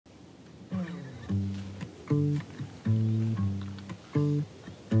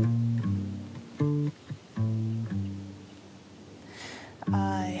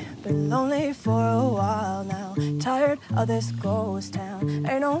me for a while now. Tired of this ghost town,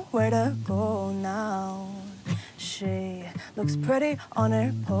 ain't nowhere to go now. She looks pretty on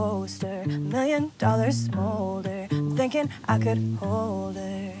her poster, $1 million smolder. I'm thinking I could hold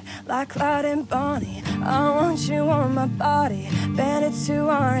her like Clyde and Bonnie. I want you on my body, bandits who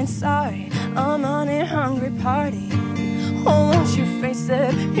aren't sorry. A money-hungry party. Oh, won't you face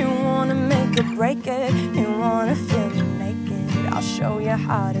it? You wanna make it, break it. You wanna feel me naked. I'll show you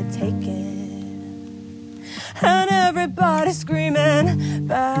how to take it. And everybody's screaming,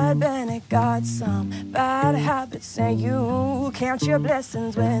 bad Bennett got some bad habits. And you count your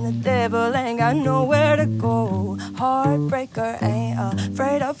blessings when the devil ain't got nowhere to go. Heartbreaker ain't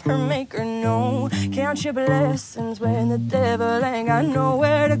afraid of her maker, no. Count your blessings when the devil ain't got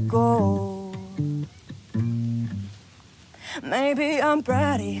nowhere to go. Maybe I'm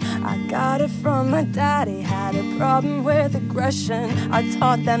bratty, I got it from my daddy. Had a problem with aggression, I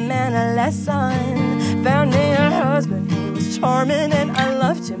taught that man a lesson. Found me a husband who was charming and I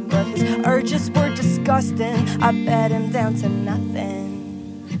loved him, but his urges were disgusting. I bet him down to nothing.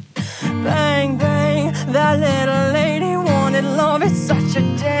 Bang, bang, that little lady wanted love, it's such a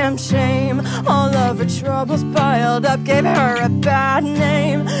damn shame. All of her troubles piled up gave her a bad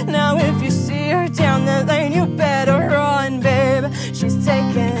name. Now if you see her down the lane, you better run, babe. She's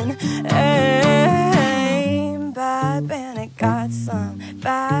taking aim. Bad Bennett got some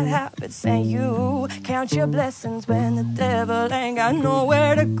bad habits. And you count your blessings when the devil ain't got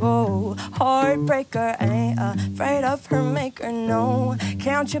nowhere to go. Heartbreaker ain't afraid of her maker, no.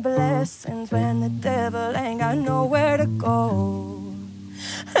 Count your blessings when the devil ain't got nowhere to go.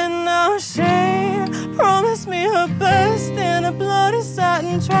 And now she promised me her best in a bloody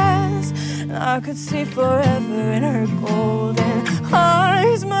satin dress. I could see forever in her golden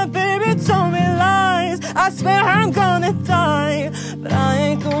eyes. My baby told me lies, I swear I'm gonna die. But I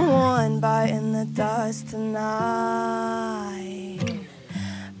ain't the one biting the dust tonight.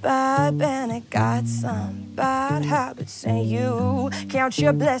 Bad Bennett got some bad habits. And you count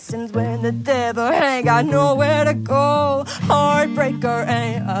your blessings when the devil ain't got nowhere to go. Heartbreaker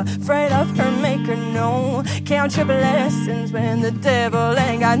ain't afraid of her maker, no. Count your blessings when the devil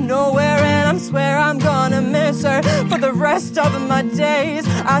ain't got nowhere. And I swear I'm gonna miss her for the rest of my days.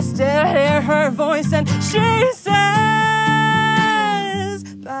 I still hear her voice and she says,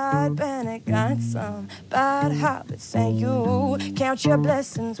 bad Bennett got some bad habits. And you count your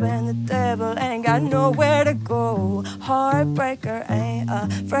blessings when the devil ain't got nowhere to go. Heartbreaker ain't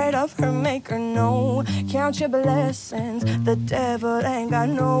afraid of her maker, no. Count your blessings, the devil ain't got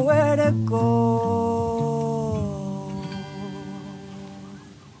nowhere to go.